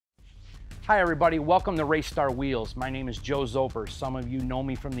Hi everybody, welcome to Race Star Wheels. My name is Joe Zolper. Some of you know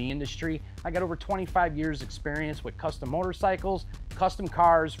me from the industry. I got over 25 years experience with custom motorcycles, custom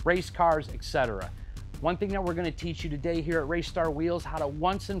cars, race cars, etc. One thing that we're going to teach you today here at Race Star Wheels, how to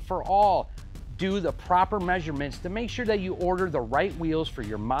once and for all do the proper measurements to make sure that you order the right wheels for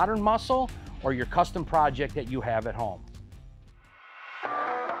your modern muscle or your custom project that you have at home.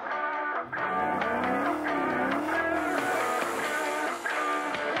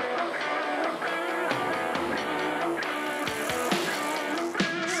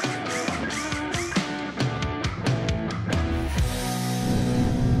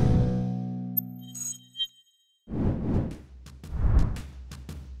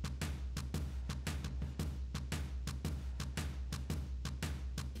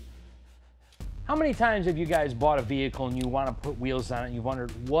 How many times have you guys bought a vehicle and you want to put wheels on it and you wondered,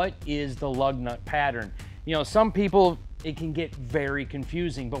 what is the lug nut pattern? You know, some people, it can get very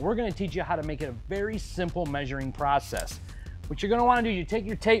confusing, but we're going to teach you how to make it a very simple measuring process. What you're going to want to do, you take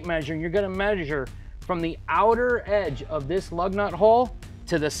your tape measure and you're going to measure from the outer edge of this lug nut hole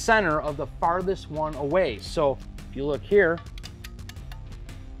to the center of the farthest one away. So if you look here,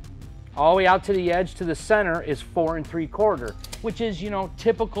 all the way out to the edge to the center is 4 3/4, which is, you know,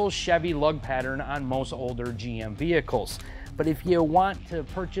 typical Chevy lug pattern on most older GM vehicles. But if you want to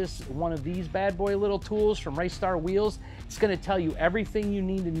purchase one of these bad boy little tools from Race Star Wheels, it's going to tell you everything you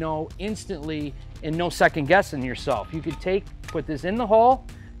need to know instantly and no second guessing yourself. You could put this in the hole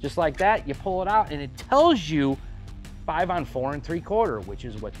just like that, you pull it out and it tells you 5 on 4 3/4, which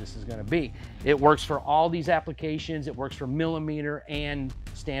is what this is going to be. It works for all these applications. It works for millimeter and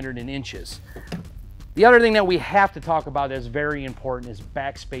standard in inches. The other thing that we have to talk about that's very important is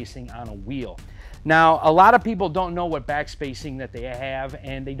backspacing on a wheel. Now, a lot of people don't know what backspacing that they have,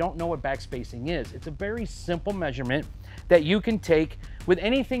 and they don't know what backspacing is. It's a very simple measurement that you can take with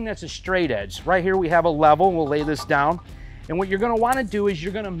anything that's a straight edge. Right here we have a level. We'll lay this down. And what you're going to want to do is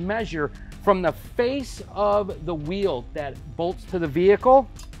you're going to measure from the face of the wheel that bolts to the vehicle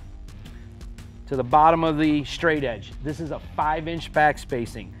to the bottom of the straight edge. This is a 5-inch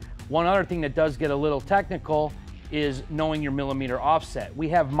backspacing. One other thing that does get a little technical is knowing your millimeter offset. We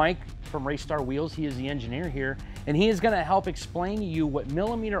have Mike from Race Star Wheels. He is the engineer here, and he is going to help explain to you what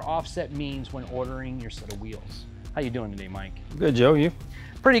millimeter offset means when ordering your set of wheels. How you doing today, Mike? Good, Joe. You?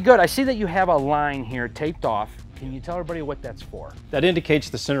 Pretty good. I see that you have a line here taped off. Can you tell everybody what that's for? That indicates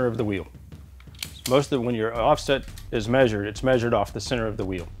the center of the wheel. Most of when your offset is measured, it's measured off the center of the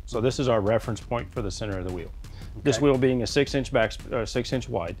wheel. So this is our reference point for the center of the wheel. Okay. This wheel being a 6-inch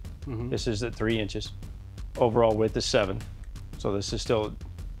wide. Mm-hmm. This is at 3 inches. Overall width is 7. So this is still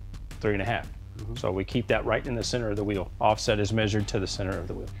 3.5. Mm-hmm. So we keep that right in the center of the wheel. Offset is measured to the center of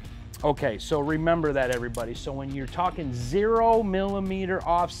the wheel. Okay, so remember that, everybody. So when you're talking 0 millimeter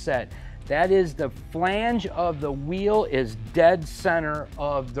offset, that is the flange of the wheel is dead center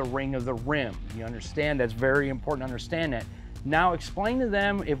of the ring of the rim. You understand? That's very important to understand that. Now explain to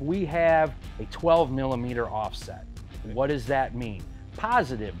them if we have a 12 millimeter offset. What does that mean?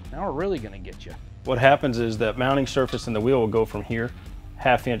 Positive. Now we're really going to get you. What happens is that mounting surface in the wheel will go from here,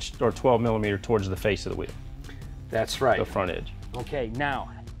 1/2 inch or 12 millimeter towards the face of the wheel. That's right. The front edge. Okay, now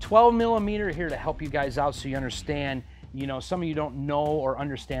 12 millimeter here to help you guys out so you understand. You know, some of you don't know or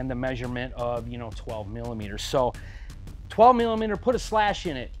understand the measurement of, 12 millimeters. So 12 millimeter, put a slash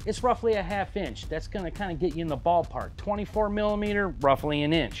in it. It's roughly a 1/2 inch. That's going to kind of get you in the ballpark. 24 millimeter, roughly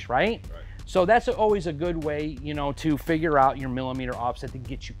an inch, right? So that's always a good way, to figure out your millimeter offset to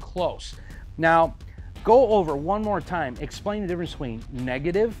get you close. Now, go over one more time. Explain the difference between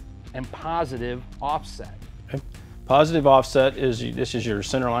negative and positive offset. Okay. Positive offset is, this is your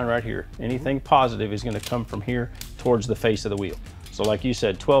center line right here. Anything positive is going to come from here towards the face of the wheel. So like you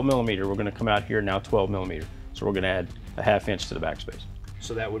said, 12 millimeter, we're going to come out here now 12 millimeter. So we're going to add a 1/2 inch to the backspace.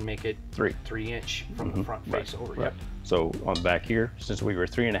 So that would make it 3 inch from the front face over. Right. Yep. So on the back here, since we were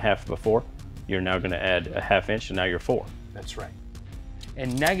 3.5 before, you're now going to add a 1/2 inch and now you're 4. That's right.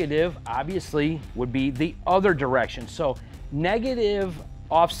 And negative obviously would be the other direction. So negative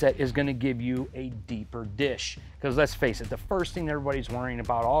offset is going to give you a deeper dish, because let's face it, the first thing that everybody's worrying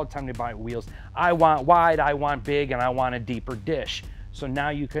about all the time they buy wheels, I want wide, I want big, and I want a deeper dish. So now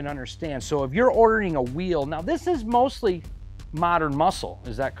you can understand. So if you're ordering a wheel, now this is mostly modern muscle,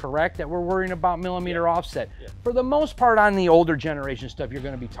 is that correct, that we're worrying about millimeter offset? Yeah. For the most part on the older generation stuff, you're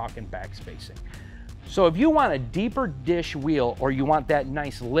going to be talking backspacing. So if you want a deeper dish wheel, or you want that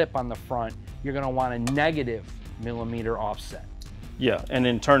nice lip on the front, you're going to want a negative millimeter offset. Yeah, and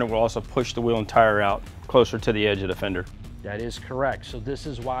in turn it will also push the wheel and tire out closer to the edge of the fender. That is correct. So this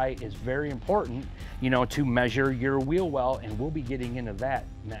is why it's very important, to measure your wheel well, and we'll be getting into that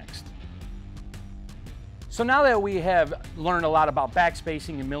next. So now that we have learned a lot about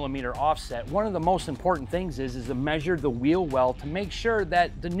backspacing and millimeter offset, one of the most important things is to measure the wheel well to make sure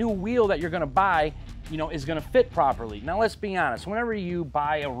that the new wheel that you're going to buy, is going to fit properly. Now let's be honest, whenever you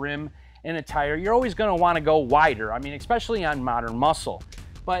buy a rim and a tire, you're always going to want to go wider. I mean, especially on modern muscle.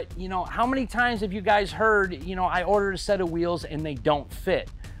 But how many times have you guys heard, I ordered a set of wheels and they don't fit?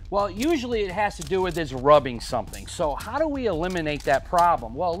 Well, usually it has to do with it's rubbing something. So how do we eliminate that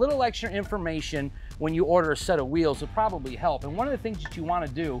problem? Well, a little extra information when you order a set of wheels would probably help. And one of the things that you want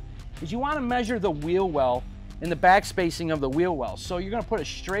to do is you want to measure the wheel well and the back spacing of the wheel well. So you're going to put a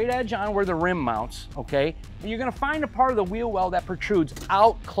straight edge on where the rim mounts, okay? And you're going to find a part of the wheel well that protrudes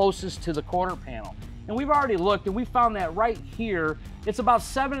out closest to the quarter panel. And we've already looked and we found that right here, it's about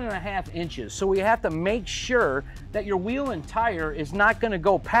 7.5 inches. So we have to make sure that your wheel and tire is not going to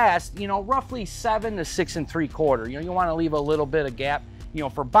go past, roughly 7 to 6 3/4. You want to leave a little bit of gap,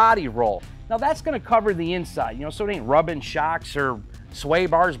 for body roll. Now that's going to cover the inside, so it ain't rubbing shocks or sway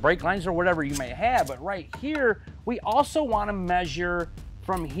bars, brake lines, or whatever you may have. But right here, we also want to measure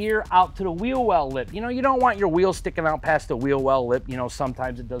from here out to the wheel well lip. You don't want your wheel sticking out past the wheel well lip.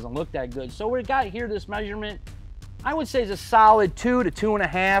 Sometimes it doesn't look that good. So we got here this measurement, I would say is a solid 2 to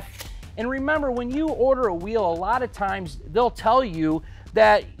 2.5. And remember, when you order a wheel, a lot of times they'll tell you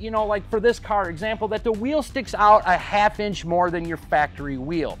that, like for this car example, that the wheel sticks out a 1/2 inch more than your factory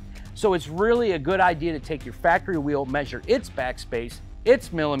wheel. So it's really a good idea to take your factory wheel, measure its backspace,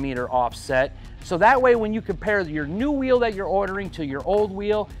 its millimeter offset, so that way when you compare your new wheel that you're ordering to your old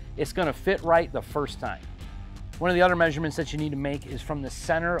wheel, it's going to fit right the first time. One of the other measurements that you need to make is from the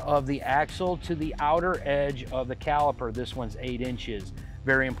center of the axle to the outer edge of the caliper. This one's 8 inches.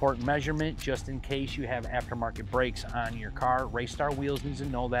 Very important measurement just in case you have aftermarket brakes on your car. Raystar Wheels needs to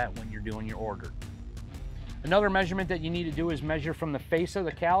know that when you're doing your order. Another measurement that you need to do is measure from the face of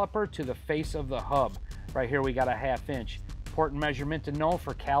the caliper to the face of the hub. Right here we got a 1/2 inch. Important measurement to know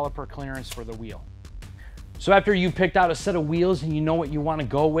for caliper clearance for the wheel. So after you picked out a set of wheels and you know what you want to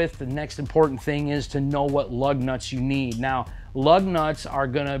go with, the next important thing is to know what lug nuts you need. Now, lug nuts are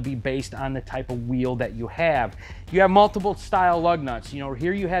going to be based on the type of wheel that you have. You have multiple style lug nuts.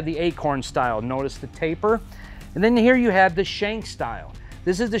 Here you have the acorn style. Notice the taper. And then here you have the shank style.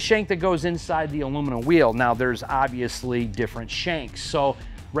 This is the shank that goes inside the aluminum wheel. Now, there's obviously different shanks. So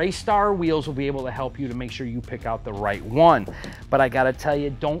Raystar Wheels will be able to help you to make sure you pick out the right one. But I gotta tell you,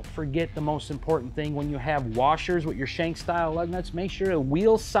 don't forget the most important thing when you have washers with your shank style lug nuts, make sure the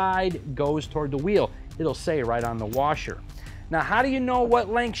wheel side goes toward the wheel. It'll say right on the washer. Now, how do you know what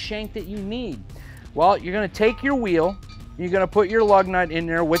length shank that you need? Well, you're gonna take your wheel, you're gonna put your lug nut in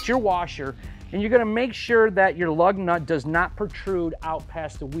there with your washer, and you're gonna make sure that your lug nut does not protrude out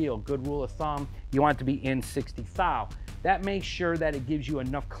past the wheel. Good rule of thumb, you want it to be in 60 thou. That makes sure that it gives you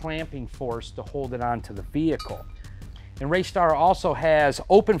enough clamping force to hold it onto the vehicle. And Raystar also has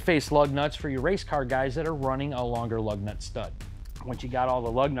open face lug nuts for your race car guys that are running a longer lug nut stud. Once you got all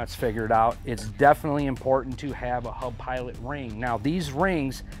the lug nuts figured out, it's definitely important to have a hub pilot ring. Now, these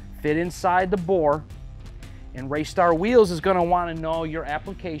rings fit inside the bore, and Raystar Wheels is going to want to know your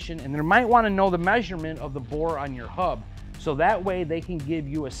application, and they might want to know the measurement of the bore on your hub. So that way they can give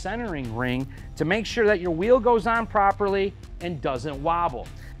you a centering ring to make sure that your wheel goes on properly and doesn't wobble.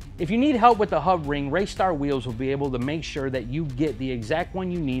 If you need help with the hub ring, Raystar Wheels will be able to make sure that you get the exact one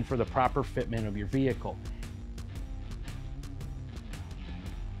you need for the proper fitment of your vehicle.